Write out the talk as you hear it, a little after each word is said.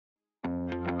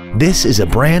This is a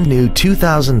brand new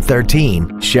 2013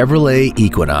 Chevrolet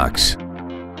Equinox.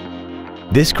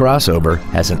 This crossover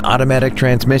has an automatic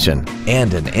transmission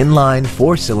and an inline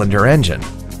 4-cylinder engine.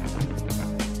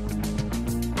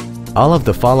 All of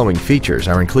the following features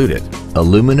are included: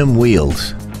 aluminum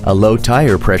wheels, a low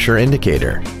tire pressure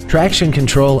indicator, traction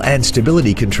control and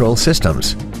stability control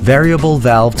systems, variable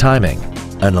valve timing,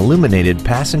 an illuminated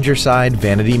passenger side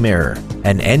vanity mirror,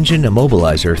 an engine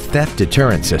immobilizer theft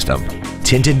deterrent system,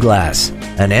 tinted glass,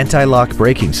 an anti-lock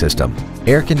braking system,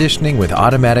 air conditioning with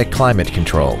automatic climate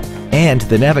control, and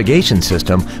the navigation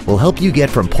system will help you get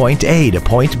from point A to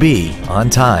point B on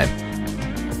time.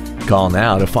 Call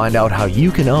now to find out how you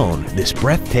can own this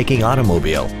breathtaking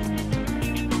automobile.